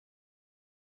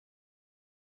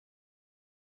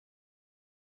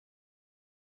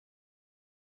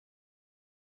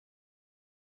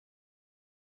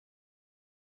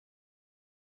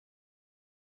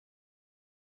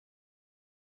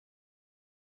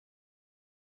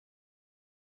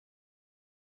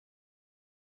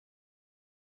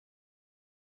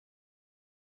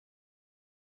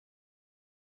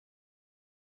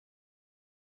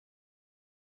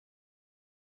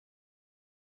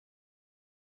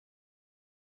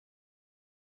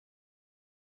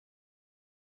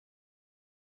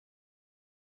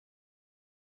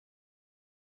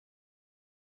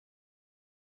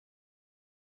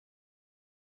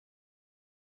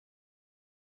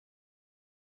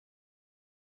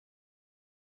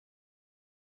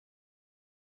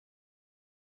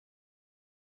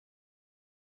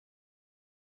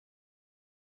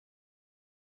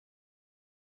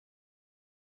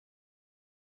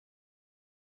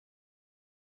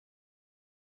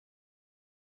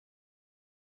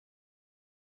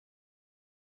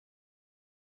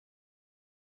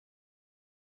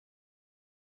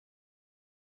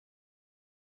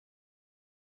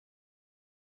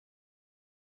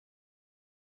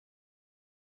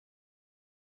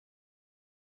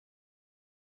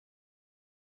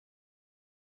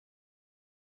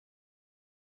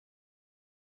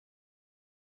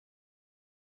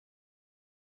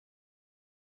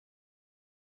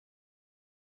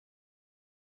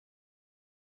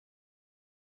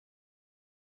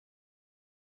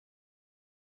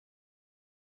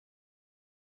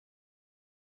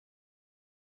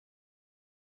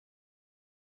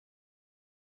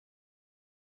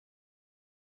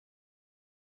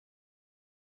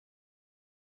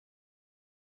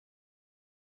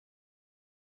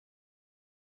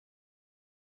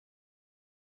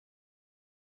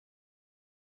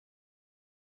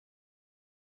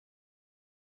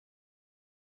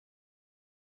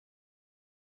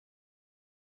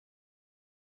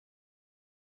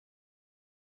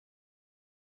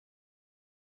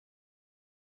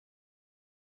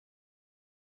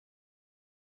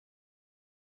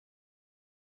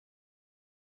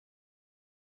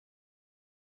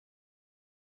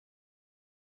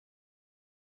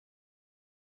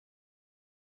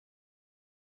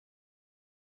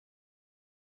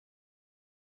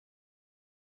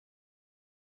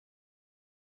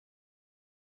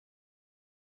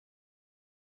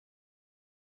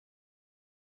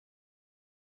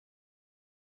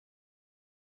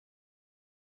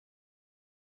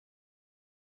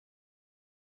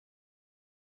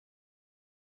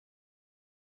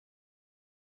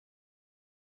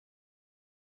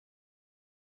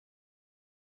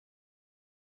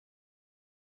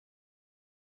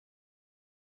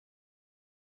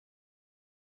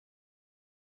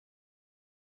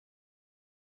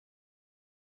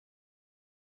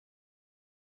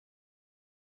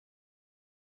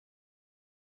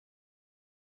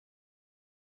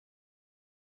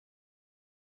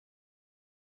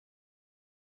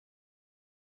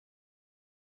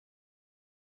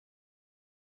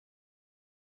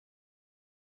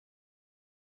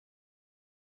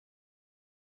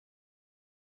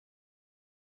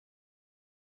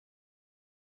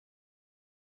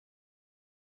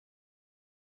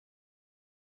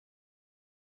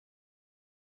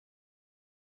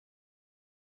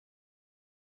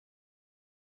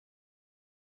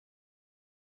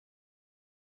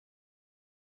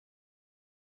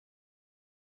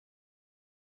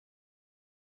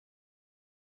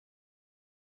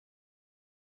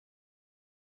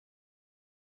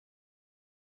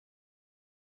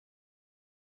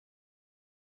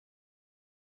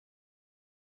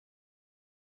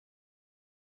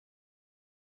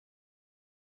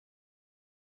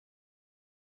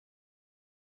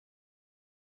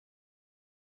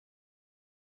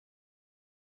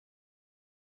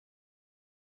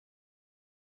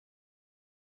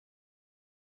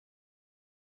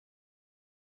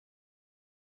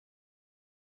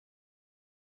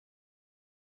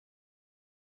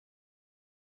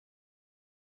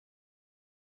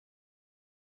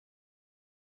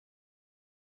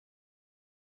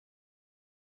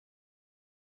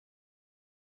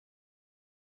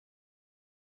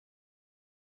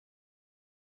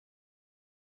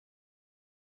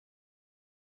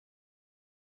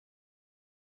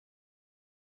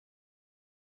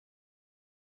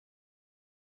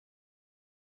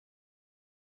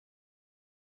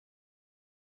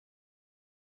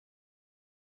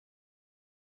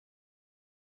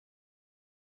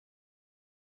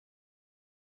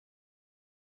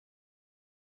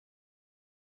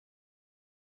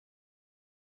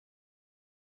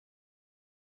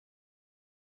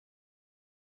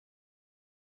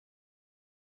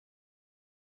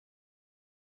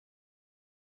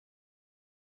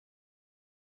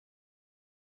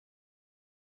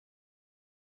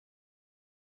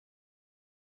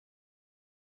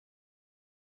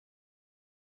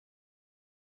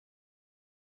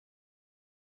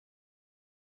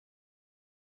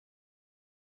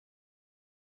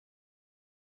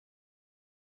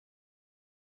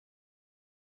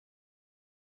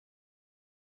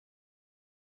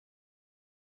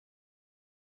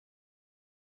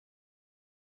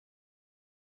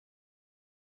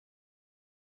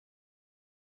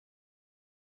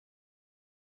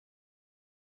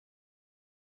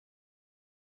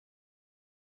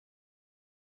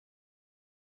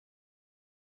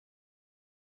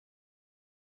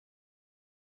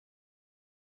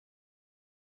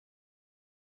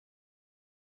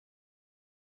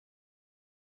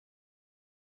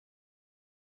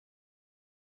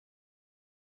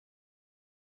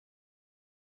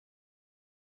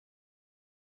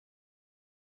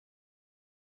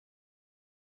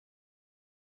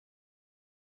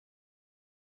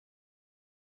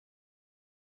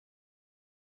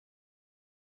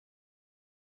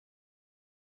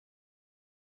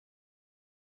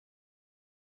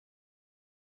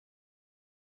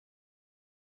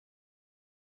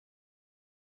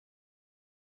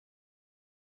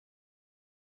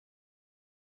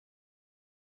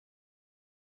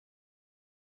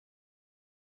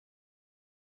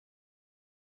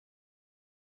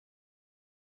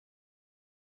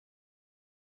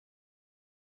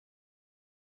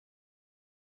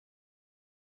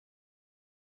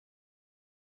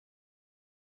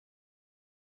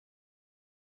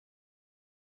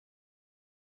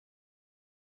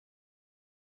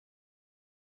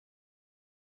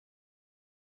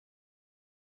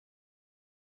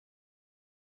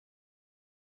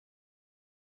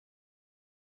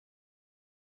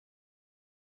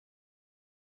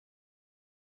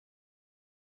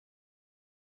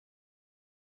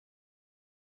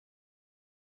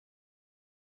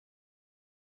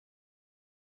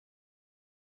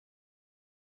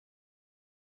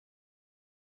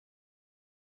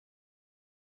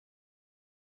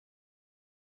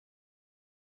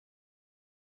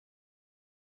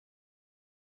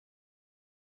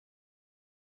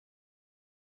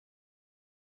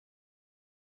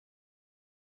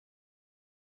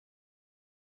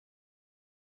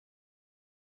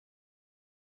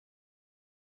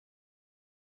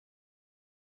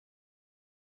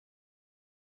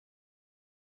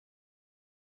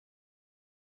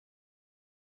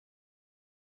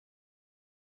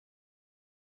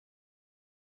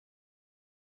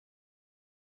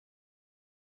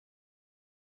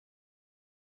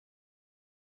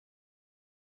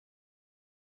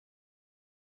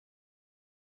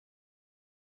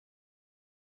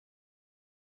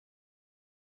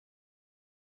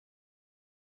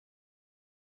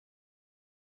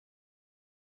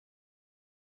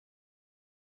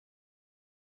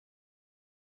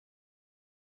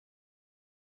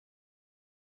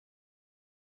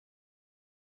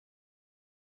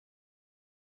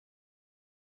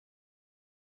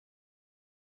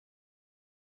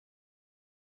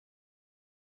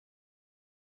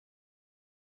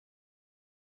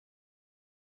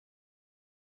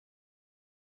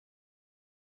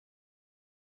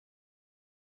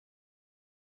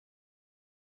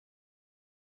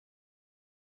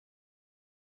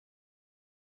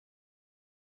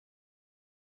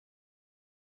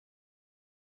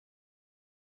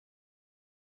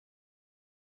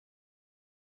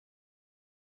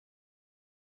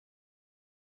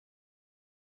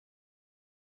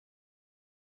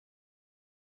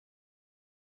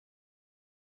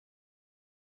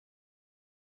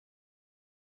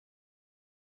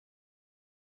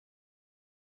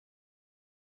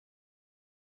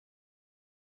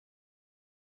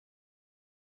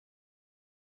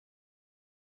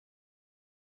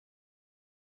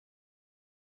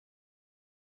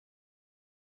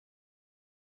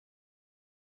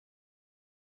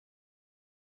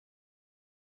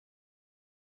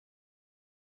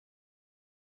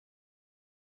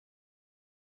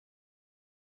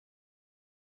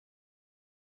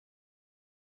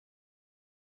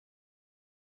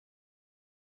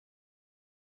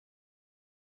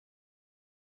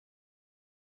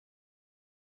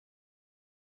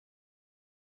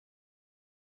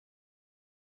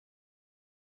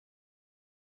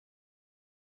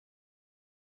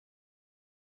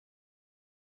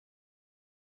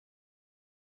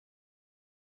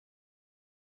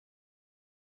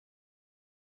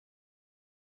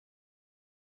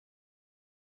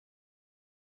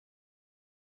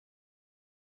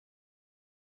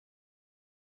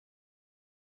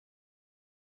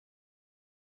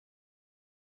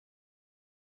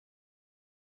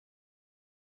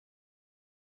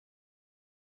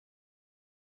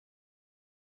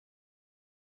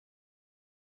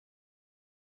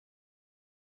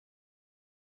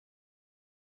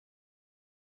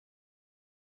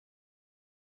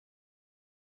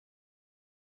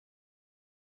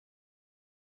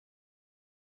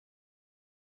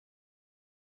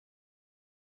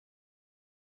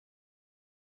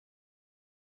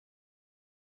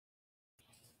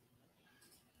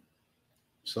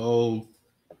So,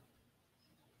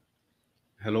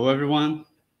 hello everyone.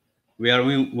 We are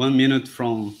 1 minute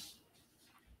from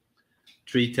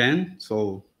 3:10,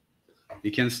 so we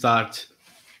can start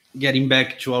getting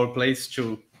back to our place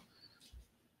to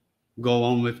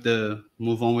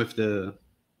move on with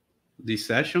this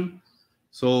session.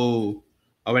 So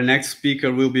our next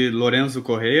speaker will be Lorenzo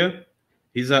Corrêa.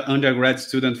 He's an undergrad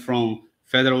student from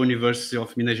Federal University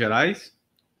of Minas Gerais,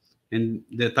 and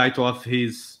the title of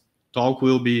his talk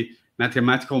will be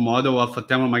Mathematical Model of a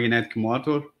Thermomagnetic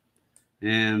Motor.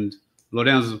 And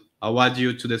Lorenzo, I'll add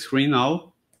you to the screen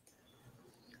now,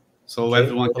 so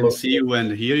everyone can see you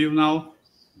and hear you now.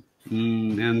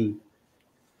 And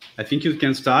I think you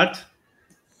can start.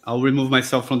 I'll remove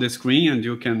myself from the screen and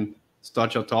you can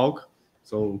start your talk.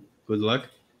 So good luck.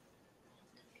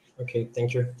 Okay,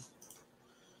 thank you.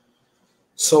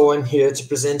 So I'm here to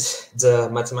present the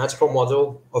mathematical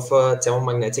model of a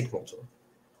thermomagnetic motor.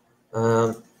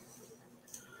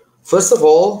 First of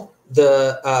all,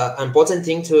 the important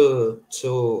thing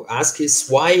to ask is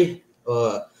why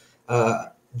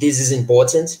this is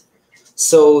important.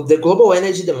 So the global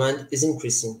energy demand is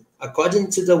increasing.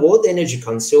 According to the World Energy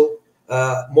Council,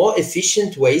 more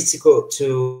efficient ways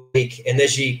to make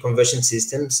energy conversion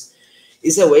systems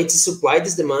is a way to supply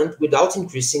this demand without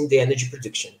increasing the energy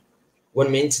production.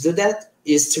 One means to do that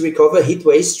is to recover heat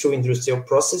waste through industrial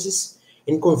processes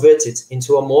and convert it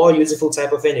into a more useful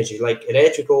type of energy, like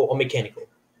electrical or mechanical.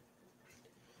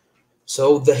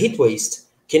 So the heat waste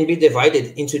can be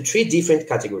divided into 3 different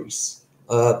categories.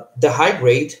 The high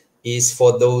grade is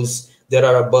for those that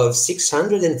are above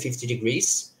 650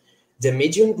 degrees. The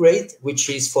medium grade, which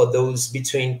is for those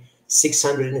between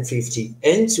 650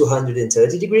 and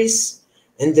 230 degrees.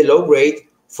 And the low grade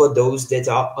for those that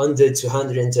are under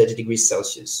 230 degrees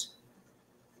Celsius.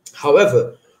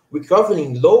 However,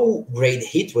 recovering low-grade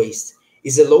heat waste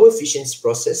is a low-efficiency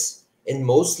process and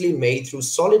mostly made through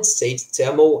solid-state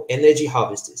thermal energy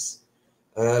harvesters.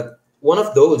 One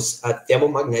of those are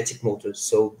thermomagnetic motors.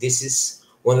 So this is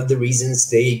one of the reasons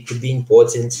they could be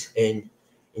important and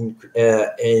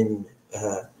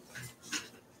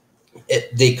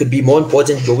they could be more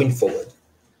important going forward.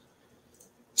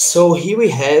 So here we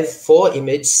have 4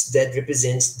 images that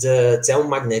represent the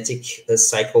thermomagnetic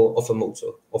cycle of a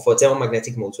motor, of a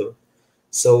thermomagnetic motor.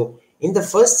 So in the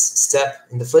first step,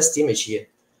 in the first image here,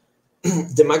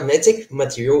 the magnetic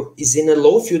material is in a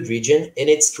low field region and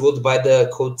it's cooled by the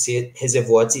cold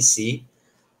reservoir TC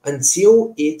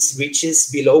until it reaches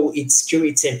below its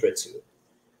Curie temperature.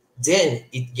 Then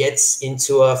it gets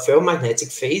into a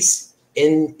ferromagnetic phase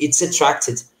and it's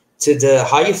attracted to the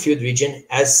higher field region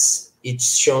as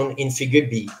it's shown in figure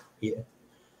B here.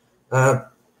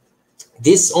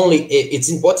 It's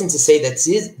important to say that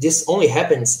this only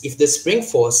happens if the spring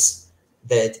force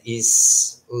that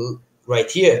is right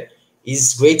here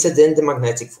is greater than the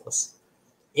magnetic force.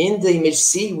 In the image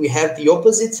C, we have the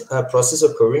opposite process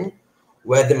occurring,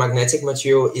 where the magnetic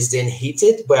material is then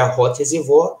heated by a hot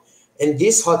reservoir, and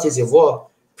this hot reservoir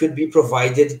could be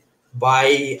provided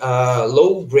by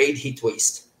low-grade heat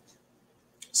waste.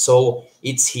 So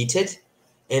it's heated,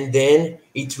 and then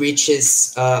it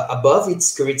reaches above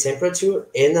its Curie temperature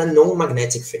in a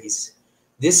non-magnetic phase.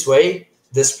 This way,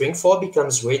 the spring force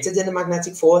becomes greater than the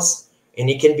magnetic force, and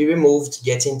it can be removed,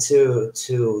 getting to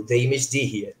the image D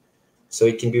here. So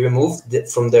it can be removed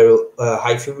from the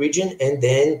high field region, and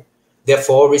then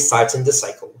therefore restarting the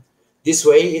cycle. This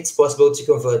way, it's possible to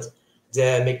convert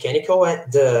the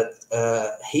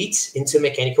heat into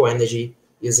mechanical energy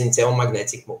using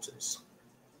thermomagnetic motors.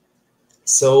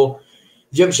 So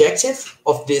the objective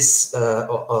of this,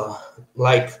 the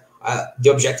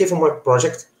objective of my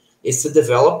project is to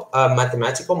develop a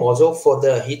mathematical model for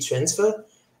the heat transfer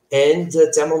and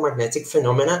the thermomagnetic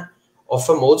phenomena of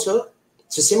a motor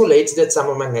to simulate the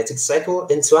thermomagnetic cycle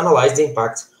and to analyze the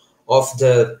impact of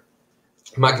the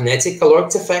magnetic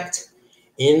caloric effect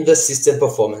in the system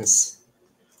performance.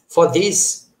 For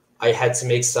this, I had to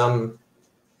make some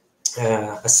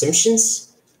assumptions.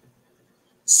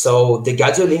 So the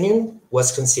gadolinium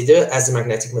was considered as the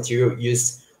magnetic material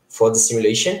used for the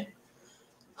simulation.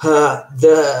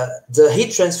 The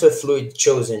heat transfer fluid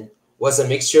chosen was a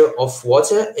mixture of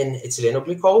water and ethylene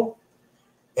glycol,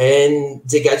 and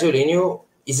the gadolinium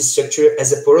is structured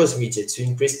as a porous meter to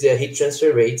increase the heat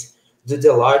transfer rate due to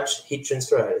the large heat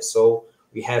transfer area. So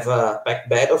we have a packed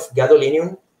bed of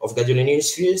gadolinium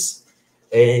spheres,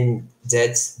 and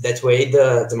that way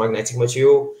the magnetic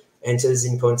material enters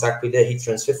in contact with the heat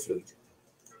transfer fluid.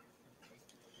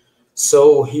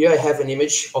 So here I have an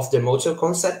image of the motor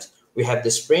concept. We have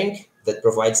the spring that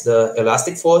provides the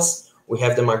elastic force. We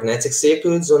have the magnetic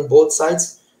circuits on both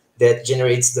sides that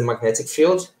generates the magnetic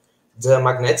field, the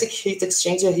magnetic heat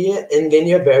exchanger here, and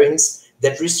linear bearings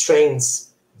that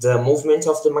restrains the movement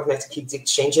of the magnetic heat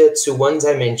exchanger to one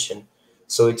dimension.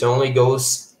 So it only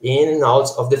goes in and out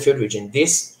of the field region.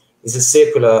 This is a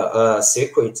circular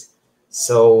circuit.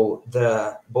 So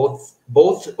the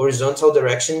both horizontal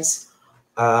directions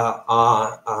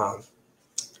are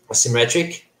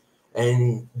symmetric,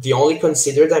 and the only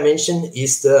considered dimension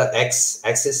is the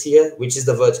x-axis here, which is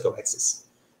the vertical axis.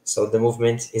 So the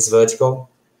movement is vertical,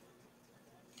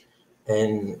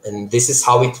 and this is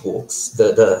how it works,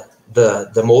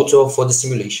 the motor for the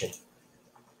simulation.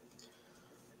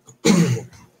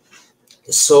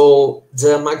 So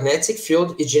the magnetic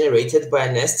field is generated by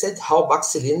a nested Halbach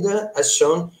cylinder, as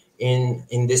shown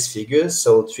in this figure.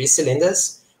 So 3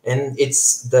 cylinders, and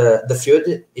it's the field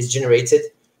is generated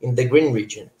in the green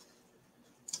region.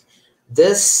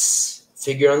 This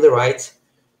figure on the right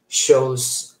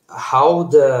shows how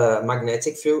the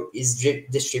magnetic field is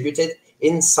distributed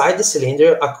inside the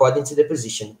cylinder according to the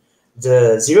position.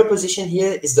 The 0 position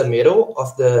here is the middle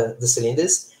of the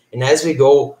cylinders, and as we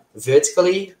go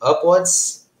vertically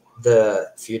upwards, the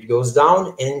field goes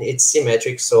down, and it's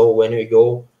symmetric. So when we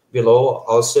go below,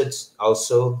 also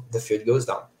the field goes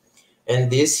down.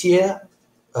 And this here,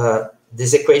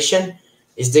 this equation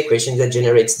is the equation that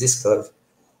generates this curve.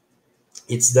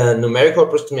 It's the numerical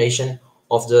approximation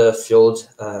of the field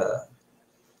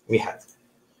we have.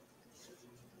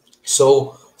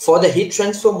 So for the heat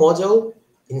transfer model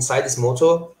inside this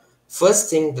motor, first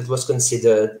thing that was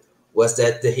considered was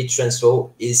that the heat transfer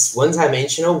is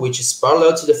one-dimensional, which is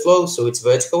parallel to the flow, so it's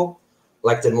vertical,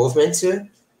 like the movement too.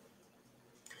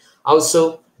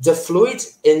 Also, the fluid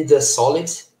and the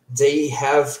solid, they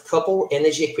have couple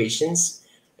energy equations,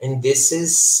 and this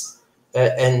is,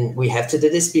 and we have to do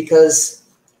this because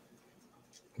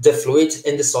the fluid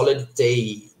and the solid,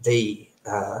 they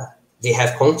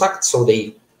have contact, so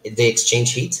they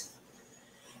exchange heat.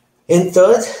 And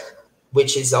third,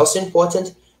 which is also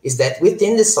important, is that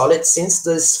within the solid, since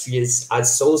the spheres are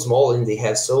so small and they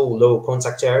have so low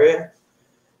contact area,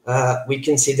 we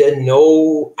consider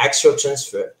no axial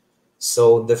transfer.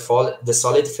 So the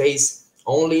solid phase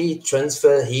only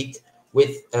transfer heat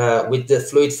with the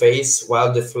fluid phase,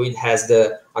 while the fluid has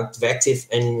the advective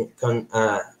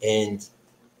and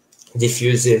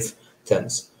diffusive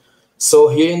terms. So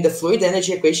here in the fluid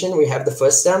energy equation, we have the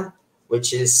first term,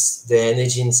 which is the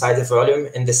energy inside the volume,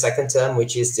 and the second term,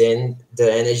 which is then the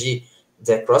energy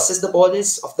that crosses the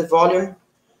borders of the volume.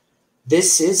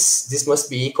 This must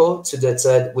be equal to the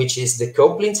third, which is the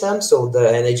coupling term, so the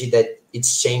energy that it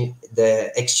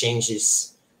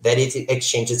exchanges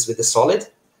with the solid.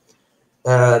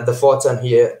 The fourth term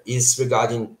here is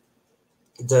regarding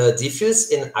the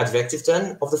diffuse and advective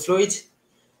term of the fluid,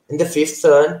 and the fifth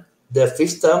term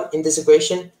in this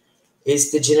equation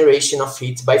is the generation of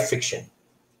heat by friction.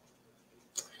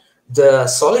 The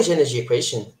solid energy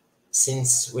equation,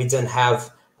 since we don't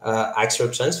have axial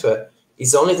transfer,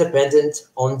 is only dependent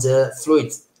on the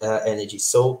fluid energy.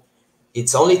 So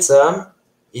its only term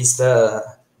is the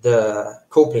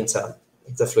coupling term,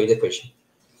 the fluid equation.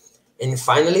 And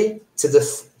finally, to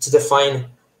define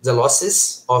the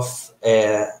losses of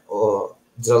or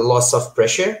the loss of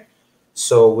pressure,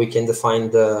 so we can define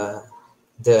the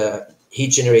heat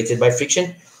generated by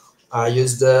friction,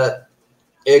 use the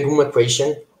Ergun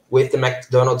equation with the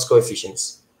McDonald's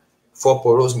coefficients for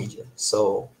porous medium,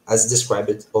 so as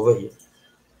described over here.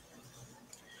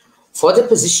 For the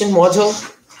position model,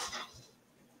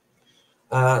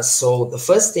 so the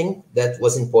first thing that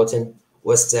was important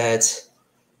was that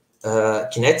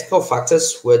kinetical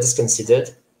factors were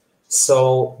disconsidered.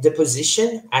 So the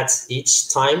position at each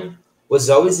time was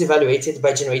always evaluated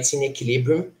by generating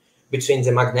equilibrium between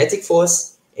the magnetic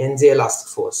force and the elastic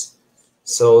force.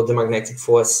 So the magnetic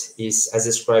force is as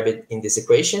described in this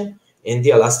equation, and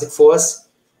the elastic force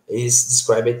is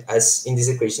described as in this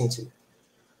equation too.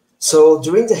 So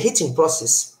during the heating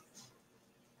process,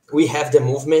 we have the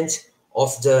movement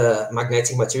of the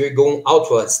magnetic material going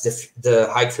outwards the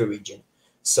high field region.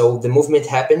 So the movement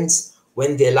happens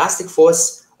when the elastic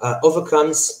force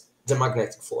overcomes the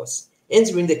magnetic force. And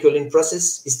during the cooling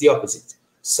process, it's the opposite.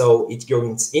 So it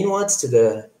goes inwards to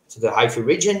the high field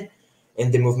region,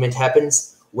 and the movement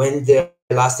happens when the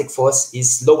elastic force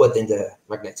is lower than the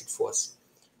magnetic force.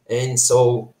 And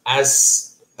so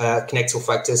as kinetical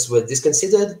factors were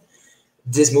disconsidered,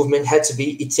 this movement had to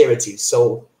be iterative.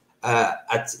 So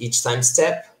at each time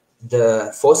step,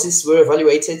 the forces were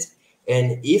evaluated,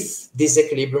 and if this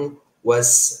equilibrium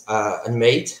was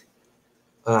unmade,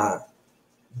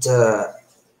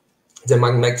 the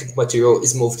magnetic material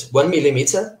is moved 1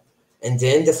 millimeter, and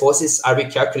then the forces are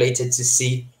recalculated to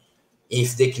see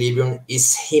if the equilibrium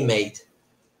is he-made.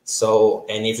 So,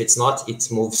 and if it's not, it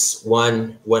moves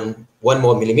one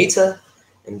more millimeter,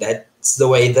 and that's the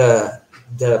way the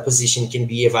position can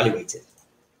be evaluated.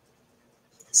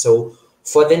 So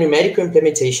for the numerical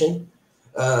implementation,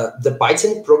 the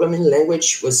Python programming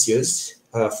language was used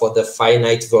for the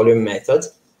finite volume method.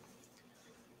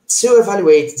 To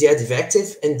evaluate the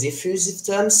advective and diffusive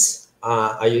terms,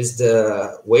 I used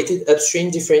the weighted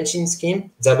upstream differentiation scheme,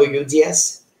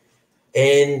 WDS.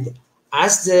 And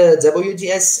as the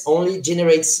WDS only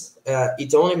generates,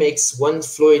 it only makes one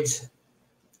fluid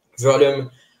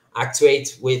volume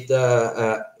actuate with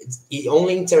the, it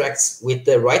only interacts with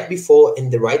the right before and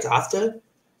the right after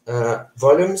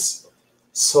volumes.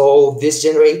 So this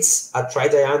generates a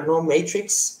tridiagonal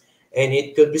matrix, and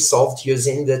it could be solved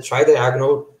using the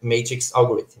tridiagonal matrix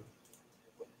algorithm.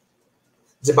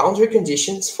 The boundary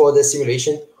conditions for the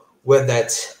simulation were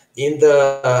that in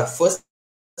the first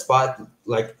part,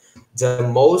 like the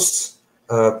most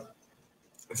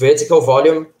vertical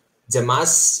volume, the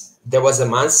mass, there was a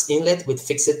mass inlet with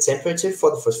fixed temperature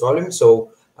for the first volume,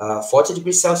 so 40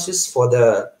 degrees Celsius for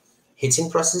the heating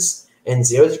process and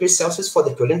 0 degrees Celsius for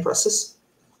the cooling process.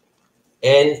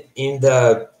 And in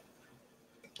the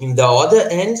other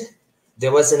end,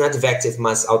 there was an advective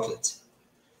mass outlet.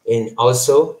 And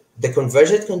also, the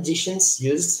convergent conditions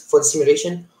used for the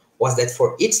simulation was that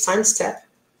for each time step,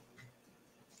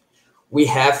 we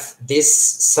have this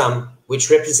sum, which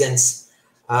represents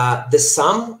the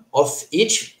sum of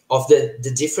each of the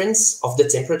difference of the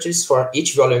temperatures for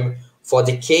each volume for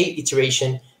the k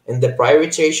iteration, and the prior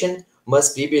iteration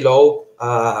must be below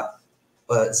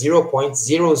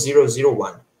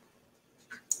 0.0001.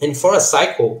 And for a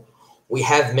cycle, we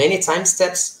have many time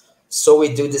steps, so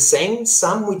we do the same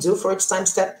sum we do for each time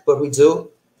step, but we do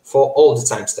for all the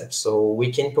time steps. So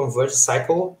we can convert a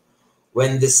cycle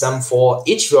when the sum for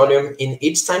each volume in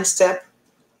each time step,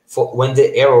 for when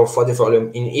the error for the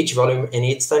volume in each volume and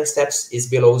each time steps is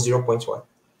below 0.1.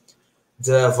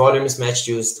 The volumes match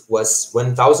used was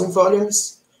 1,000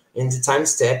 volumes, and the time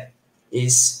step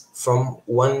is from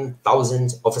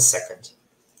 1,000 of a second.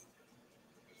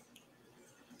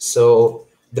 So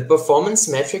the performance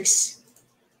metrics,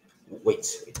 wait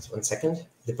 1 second.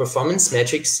 The performance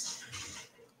metrics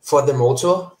for the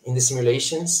motor in the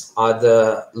simulations are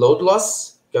the load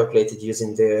loss, calculated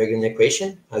using the Eigen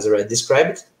equation, as already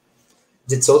described,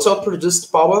 the total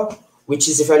produced power, which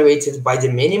is evaluated by the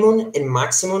minimum and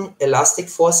maximum elastic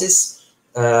forces,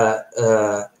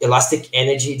 elastic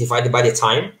energy divided by the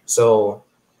time. So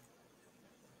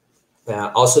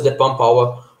also the pump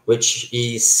power, which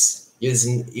is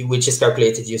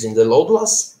calculated using the load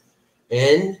loss,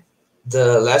 and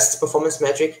the last performance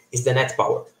metric is the net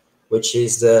power, which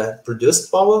is the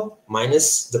produced power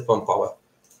minus the pump power.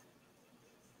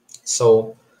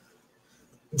 So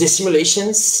the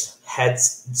simulations had,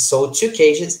 so two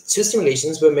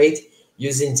simulations were made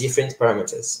using different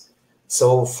parameters.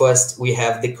 So first we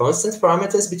have the constant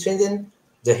parameters between them,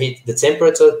 the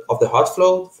temperature of the hot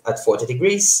flow at 40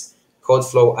 degrees, cold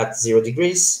flow at 0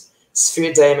 degrees,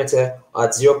 sphere diameter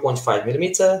at 0.5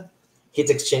 millimeter, heat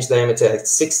exchange diameter at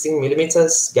 16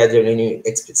 millimeters, gadolinium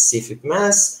specific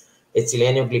mass,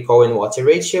 ethylene glycol and water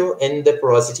ratio, and the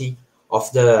porosity of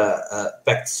the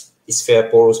packed sphere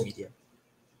porous media.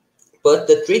 But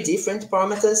the three different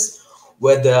parameters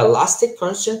were the elastic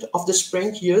constant of the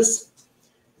spring used,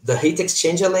 the heat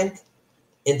exchanger length,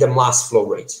 and the mass flow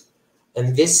rate.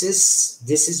 And this is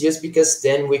used because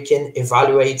then we can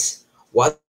evaluate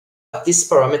what these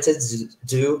parameters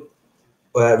do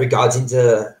regarding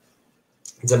the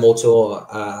motor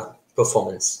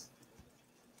performance.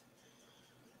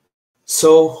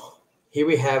 So here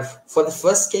we have, for the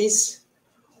first case,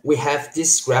 we have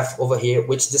this graph over here,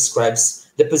 which describes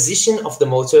the position of the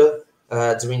motor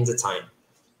during the time.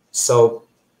 So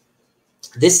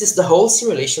this is the whole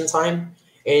simulation time.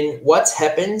 And what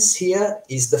happens here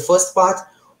is the first part,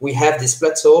 we have this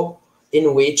plateau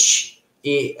in which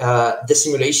the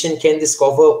simulation can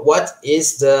discover what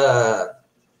is the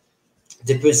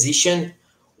position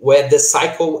where the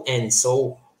cycle ends.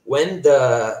 So when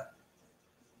the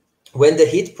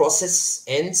heat process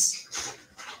ends,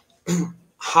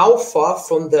 how far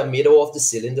from the middle of the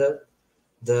cylinder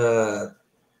the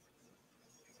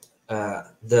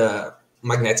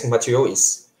magnetic material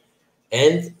is.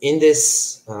 And in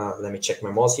this, let me check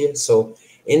my mouse here. So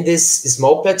in this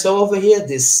small plateau over here,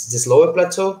 this lower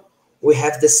plateau, we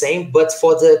have the same, but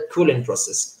for the cooling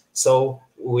process. So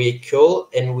we cool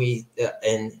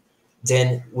and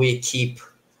then we keep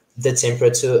the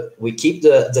temperature, we keep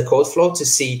the cold flow to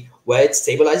see where it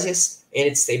stabilizes, and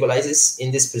it stabilizes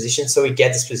in this position. So we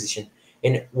get this position.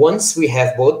 And once we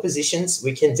have both positions,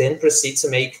 we can then proceed to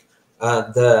make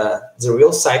the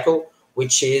real cycle,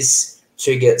 which is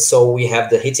triggered. So we have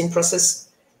the heating process,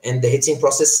 and the heating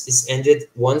process is ended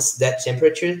once that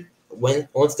temperature,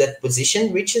 once that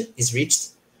position is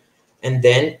reached, and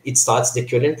then it starts the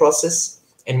cooling process.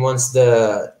 And once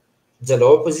the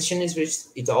lower position is reached,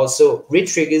 it also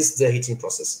re-triggers the heating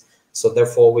process. So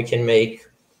therefore, we can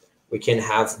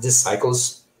have these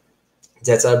cycles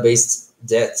that are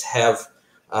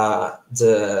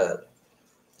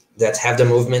have the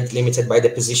movement limited by the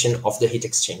position of the heat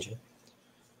exchanger.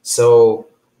 So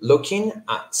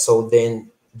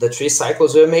then the 3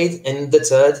 cycles were made, and the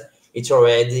third, it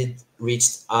already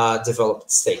reached a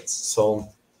developed state. So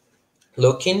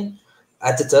looking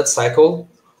at the third cycle,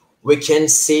 we can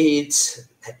see it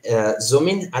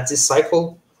zooming at this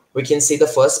cycle. We can see the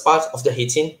first part of the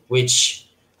heating, which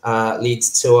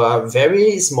leads to a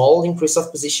very small increase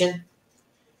of position.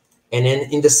 And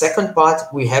then in the second part,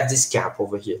 we have this gap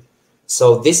over here.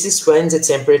 So this is when the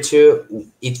temperature,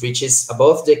 it reaches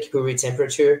above the Curie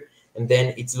temperature, and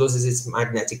then it loses its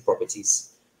magnetic properties.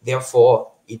 Therefore,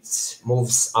 it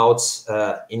moves out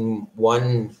in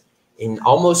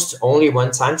almost only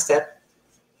one time step.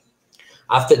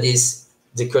 After this,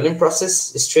 the cooling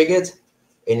process is triggered,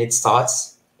 and it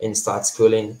starts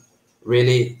cooling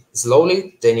really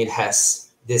slowly. Then it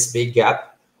has this big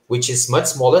gap, which is much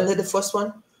smaller than the first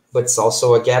one, but it's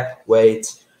also a gap where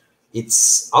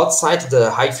it's outside the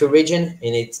high field region,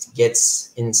 and it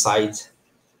gets inside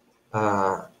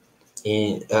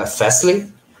fastly.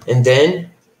 And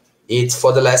then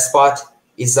for the last part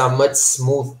is a much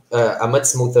smoother.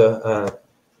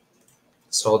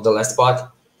 So the last part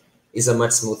is a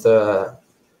much smoother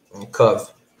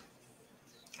curve.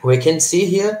 We can see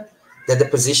here that the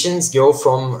positions go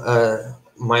from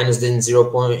minus than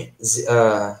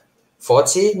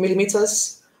 0.40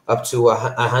 millimeters up to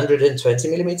 120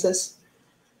 millimeters.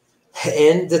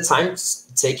 And the time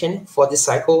taken for this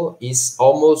cycle is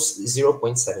almost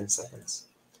 0.7 seconds.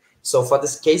 So for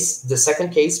this case, the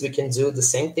second case, we can do the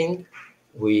same thing.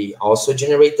 We also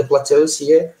generate the plateaus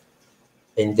here,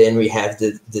 and then we have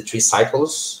the 3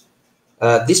 cycles.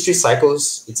 These 3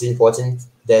 cycles, it's important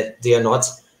that they are not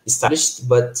established,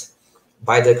 but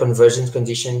by the convergence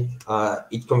condition,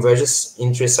 it converges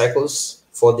in 3 cycles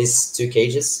for these 2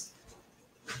 cages.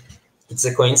 It's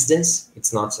a coincidence,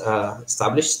 it's not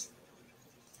established.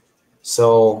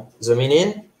 So zooming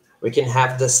in, we can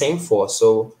have the same force.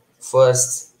 So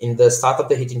first, in the start of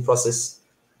the heating process,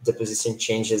 the position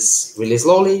changes really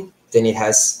slowly. Then it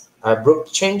has an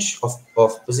abrupt change of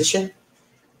position.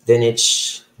 Then it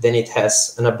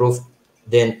has an abrupt.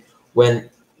 Then when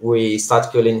we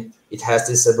start cooling, it has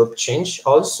this abrupt change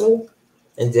also,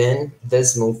 and then the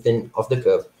smoothing of the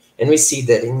curve. And we see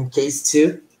that in case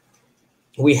 2,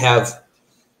 we have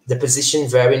the position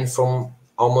varying from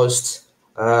almost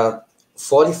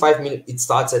 45. It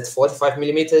starts at 45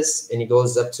 millimeters and it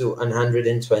goes up to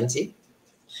 120.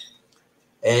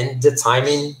 And the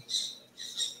timing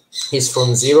is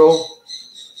from 0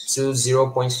 to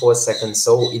 0.4 seconds.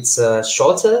 So it's a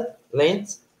shorter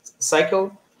length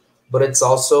cycle, but it's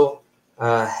also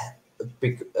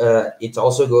it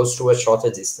also goes through a shorter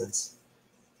distance.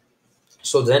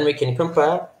 So then we can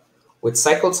compare with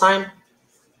cycle time.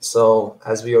 So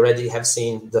as we already have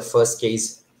seen, the first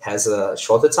case has a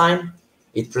shorter time.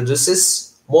 It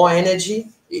produces more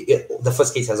energy. The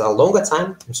first case has a longer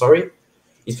time, I'm sorry.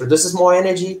 It produces more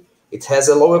energy. It has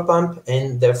a lower pump,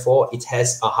 and therefore it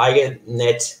has a higher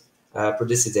net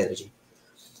produced energy.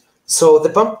 So the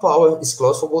pump power is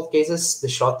close for both cases. The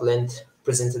short length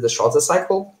presented the shorter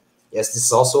cycle. Yes,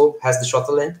 this also has the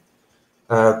shorter length.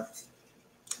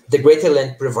 The greater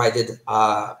length provided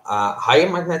a higher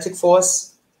magnetic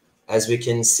force, as we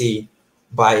can see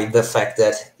by the fact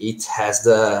that it has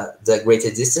the greater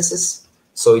distances.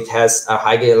 So it has a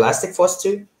higher elastic force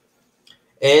too.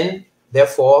 And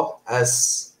therefore,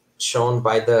 as shown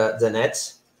by the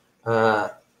net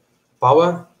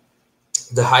power,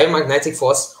 the higher magnetic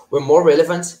force were more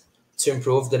relevant to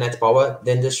improve the net power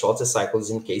than the shorter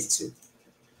cycles in case 2.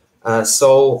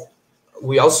 So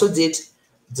we also did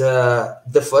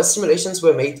the first simulations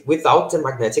were made without the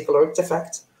magnetic caloric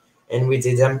effect, and we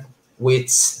did them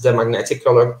with the magnetic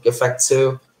caloric effect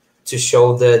to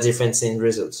show the difference in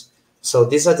results. So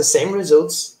these are the same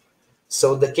results.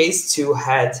 So the case 2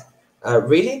 had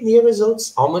really near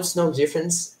results, almost no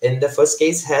difference, and the first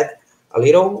case had a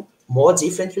little more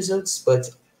different results, but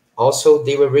also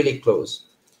they were really close.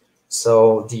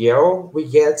 So the error we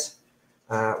get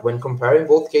when comparing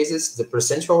both cases, the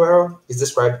percentual error is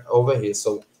described over here.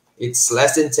 So it's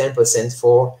less than 10%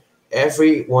 for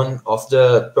every one of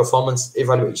the performance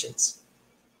evaluations.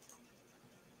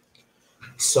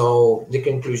 So the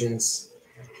conclusions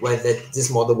were that this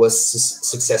model was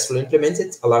successfully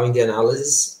implemented, allowing the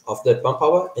analysis of the pump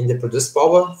power and the produced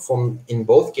power from in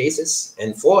both cases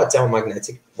and for a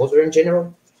thermomagnetic motor in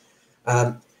general.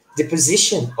 The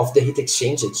position of the heat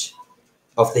exchangers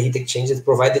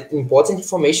provided important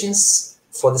information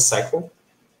for the cycle.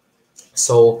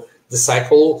 So the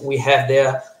cycle, we have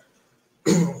there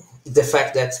the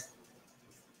fact that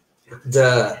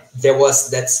there was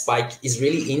that spike is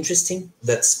really interesting,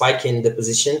 that spike in the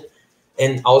position,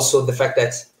 and also the fact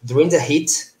that during the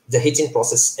heating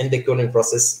process and the cooling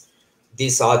process,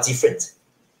 these are different.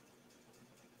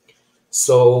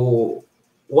 So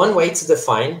one way to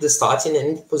define the starting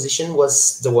and end position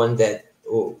was the one that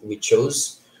we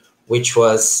chose, which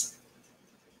was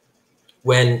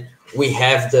when we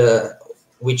have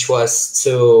which was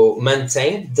to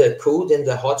maintain the cooled and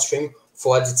the hot stream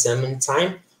for a determined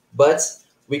time, but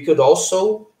we could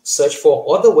also search for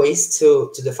other ways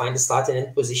to define the start and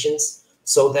end positions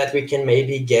so that we can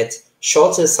maybe get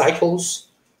shorter cycles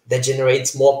that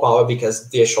generate more power because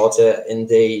they're shorter and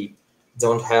they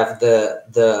don't have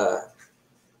the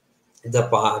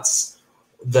parts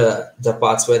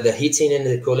where the heating and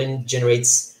the cooling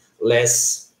generates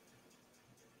less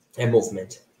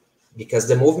movement, because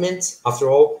the movement, after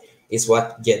all, is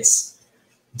what gets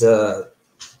the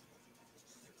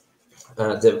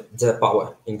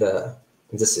power in the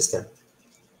system.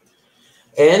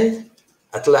 And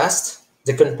at last,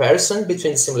 the comparison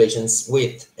between simulations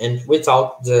with and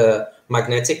without the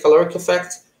magnetic caloric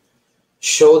effect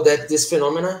showed that this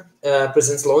phenomena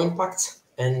presents low impact,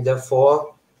 and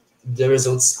therefore the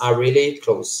results are really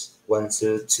close one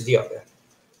to the other.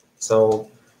 So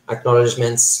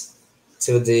acknowledgements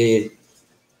to the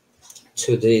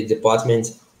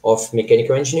Department of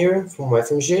Mechanical Engineering from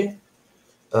UFMG,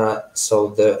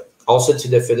 also to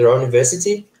the Federal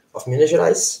University of Minas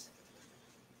Gerais,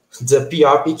 the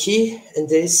PRP key and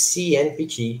the CNP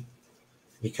key,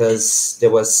 because there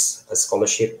was a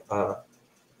scholarship,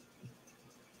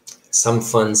 some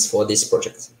funds for this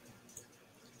project.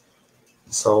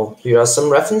 So here are some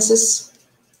references,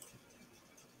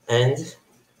 and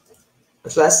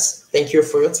at last, thank you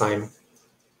for your time.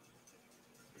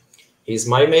 Here's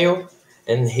my mail,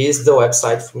 and here's the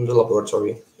website from the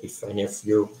laboratory, if any of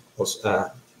you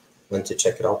also want to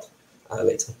check it out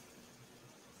later.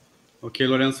 Okay,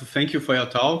 Lorenzo, thank you for your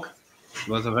talk. It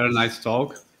was a very nice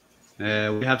talk.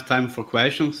 We have time for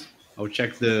questions. I'll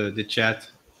check the chat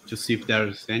to see if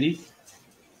there's any.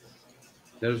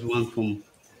 There's one from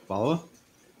Paulo.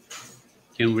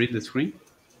 Can you read the screen?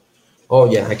 Oh,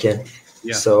 yeah, I can.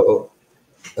 Yeah. So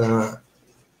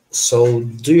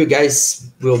do you guys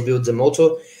will build the motor?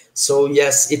 So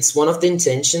yes, it's one of the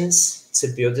intentions to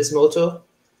build this motor.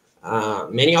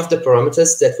 Many of the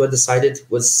parameters that were decided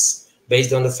was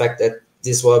based on the fact that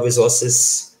these were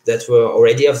resources that were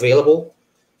already available.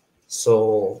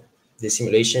 So the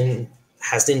simulation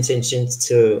has the intention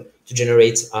to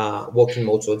generate a working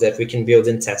motor that we can build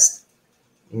and test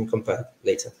and compare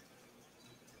later.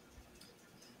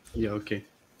 Yeah, okay.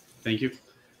 Thank you.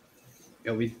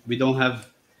 Yeah, we don't have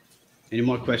any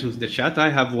more questions in the chat. I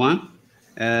have one.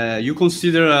 You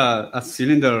consider a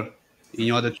cylinder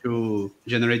in order to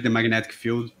generate the magnetic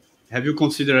field. Have you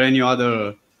considered any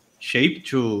other shape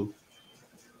to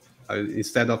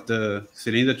instead of the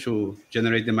cylinder to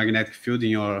generate the magnetic field in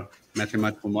your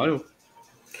mathematical model?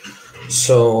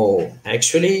 So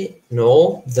actually,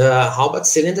 no. The Halbach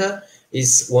cylinder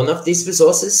is one of these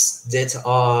resources that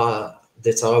are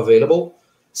available.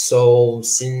 So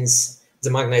since the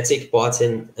magnetic part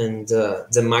and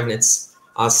the magnets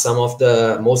are some of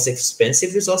the most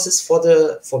expensive resources for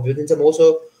building the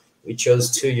motor, we chose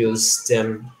to use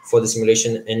them for the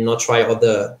simulation and not try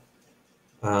other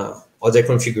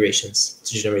configurations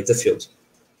to generate the field.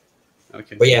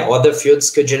 Okay. But yeah, other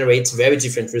fields could generate very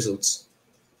different results.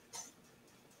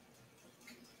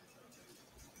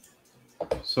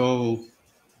 So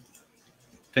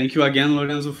thank you again,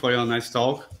 Lorenzo, for your nice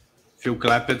talk. Feel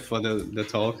clapped for the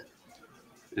talk.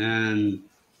 And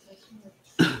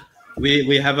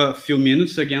we have a few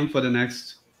minutes again for the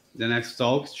next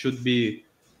talk. It should be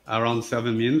around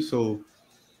 7 minutes. So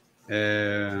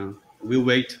we'll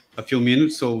wait a few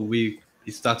minutes so we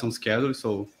start on schedule.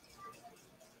 So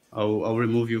I'll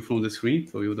remove you from the screen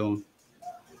so you don't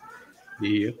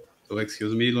be here. So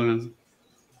excuse me, Lorenzo.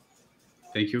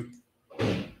 Thank you.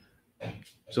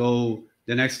 So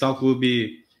the next talk will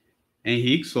be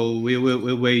Henrique. So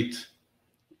we'll wait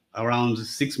around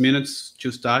 6 minutes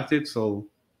to start it. So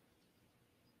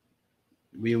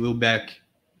we will back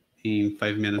in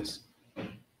 5 minutes.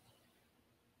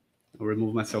 I'll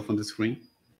remove myself on the screen.